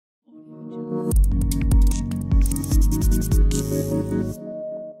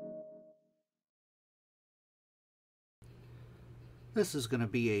This is going to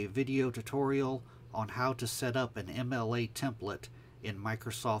be a video tutorial on how to set up an MLA template in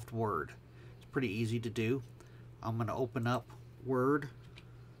Microsoft Word. It's pretty easy to do. I'm going to open up Word.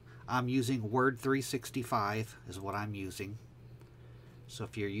 I'm using Word 365 is what I'm using. So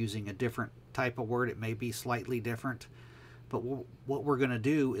if you're using a different type of Word, it may be slightly different. But what we're going to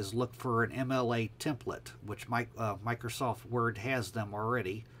do is look for an MLA template, which Microsoft Word has them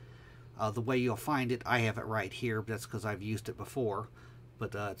already. The way you'll find it, I have it right here, but that's because I've used it before,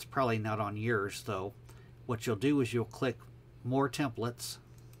 but it's probably not on yours. So what you'll do is you'll click More Templates,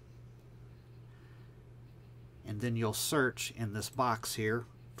 and then you'll search in this box here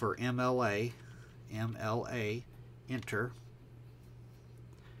for MLA, enter,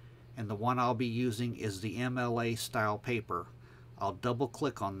 and the one I'll be using is the MLA style paper. I'll double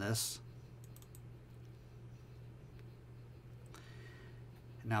click on this.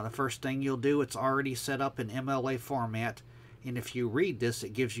 Now the first thing you'll do, it's already set up in MLA format, and if you read this,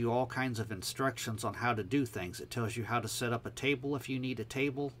 it gives you all kinds of instructions on how to do things. It tells you how to set up a table if you need a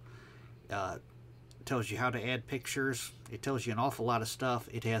table. It tells you how to add pictures. It tells you an awful lot of stuff.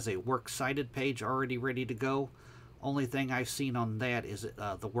 It has a works cited page already ready to go. Only thing I've seen on that is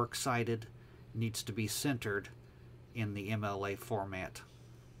the works cited needs to be centered in the MLA format.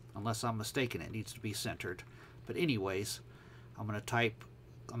 Unless I'm mistaken, it needs to be centered. But anyways, I'm going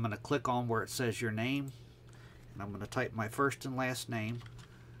to click on where it says your name, and I'm going to type my first and last name.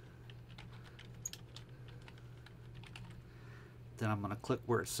 Then I'm going to click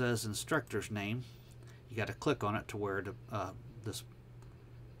where it says instructor's name. You got to click on it to where this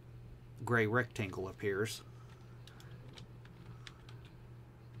gray rectangle appears.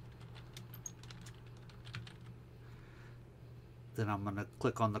 Then I'm going to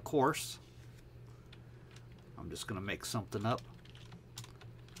click on the course. I'm just going to make something up.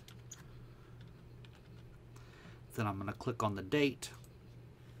 Then I'm going to click on the date,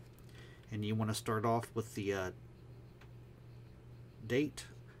 and you want to start off with the date.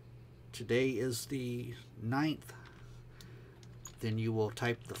 Today is the 9th. Then you will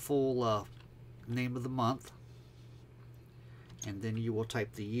type the full name of the month, and then you will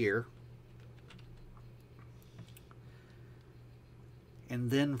type the year. And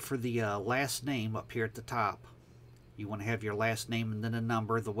then for the last name up here at the top, you want to have your last name and then a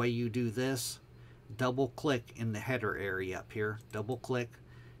number. The way you do this, double click in the header area up here, double click,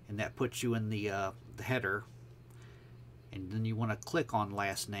 and that puts you in the header. And then you want to click on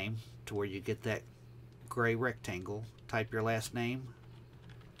last name to where you get that gray rectangle. Type your last name.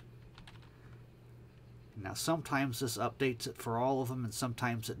 Now sometimes this updates it for all of them and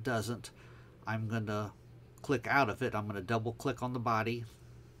sometimes it doesn't. I'm going to click out of it. I'm going to double click on the body,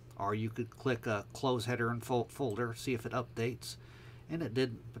 or you could click close header and folder, see if it updates, and it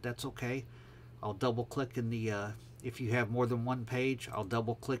didn't, but that's okay. I'll double click in the if you have more than one page, I'll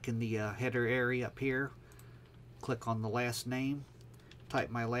double click in the header area up here, click on the last name,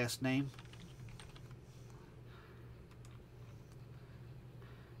 type my last name,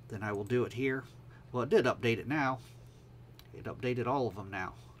 then I will do it here. Well, it did update it now. It updated all of them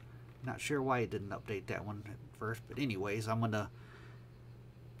now. Not sure why it didn't update that one at first, but anyways, I'm going to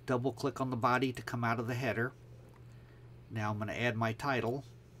double click on the body to come out of the header. Now I'm going to add my title.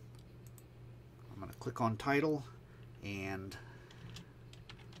 I'm going to click on title, and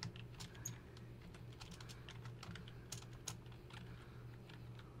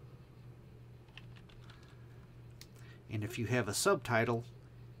if you have a subtitle,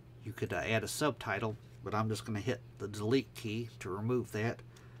 you could add a subtitle, but I'm just going to hit the delete key to remove that.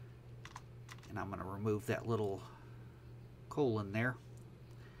 And I'm going to remove that little colon there.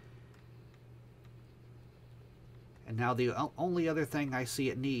 And now the only other thing I see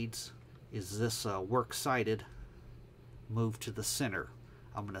it needs is this works cited move to the center.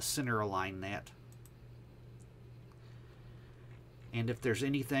 I'm going to center align that. And if there's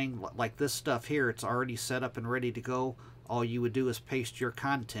anything like this stuff here, it's already set up and ready to go. All you would do is paste your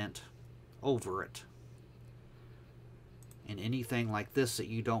content over it. And anything like this that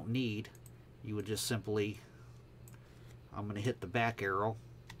you don't need, you would just simply, I'm going to hit the back arrow,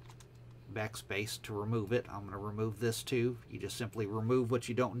 backspace to remove it. I'm going to remove this too. You just simply remove what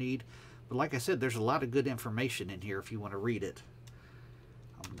you don't need. But like I said, there's a lot of good information in here if you want to read it.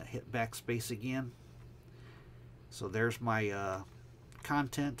 I'm going to hit backspace again. So there's my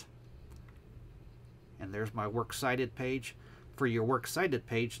content, and there's my works cited page. For your works cited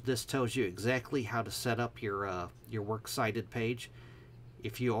page, this tells you exactly how to set up your works cited page.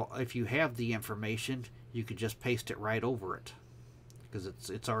 If you have the information, you could just paste it right over it. because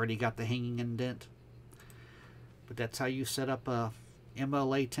it's already got the hanging indent. But that's how you set up a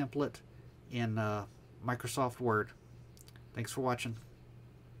MLA template in Microsoft Word. Thanks for watching.